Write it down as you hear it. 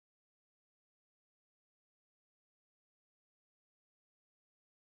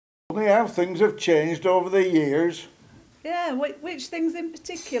Funny how things have changed over the years. Yeah, which things in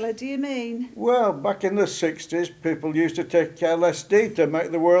particular do you mean? Well, back in the 60s, people used to take LSD to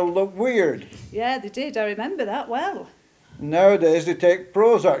make the world look weird. Yeah, they did. I remember that well. Nowadays, they take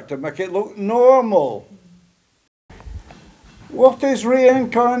Prozac to make it look normal. What is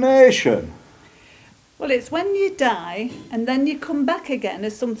reincarnation? Well, it's when you die and then you come back again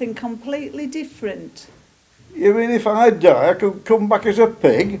as something completely different. You mean if I die, I could come back as a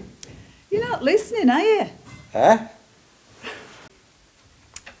pig? You're not listening, are you? Eh?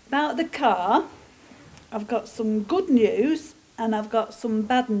 About the car, I've got some good news and I've got some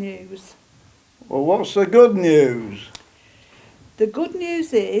bad news. Well, what's the good news? The good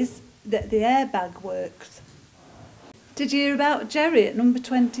news is that the airbag works. Did you hear about Jerry at number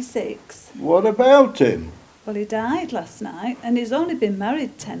 26? What about him? Well, he died last night and he's only been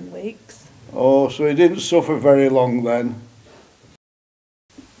married 10 weeks. Oh, so he didn't suffer very long then.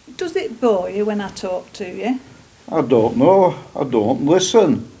 Does it bore you when I talk to you? I don't know. I don't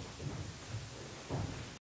listen.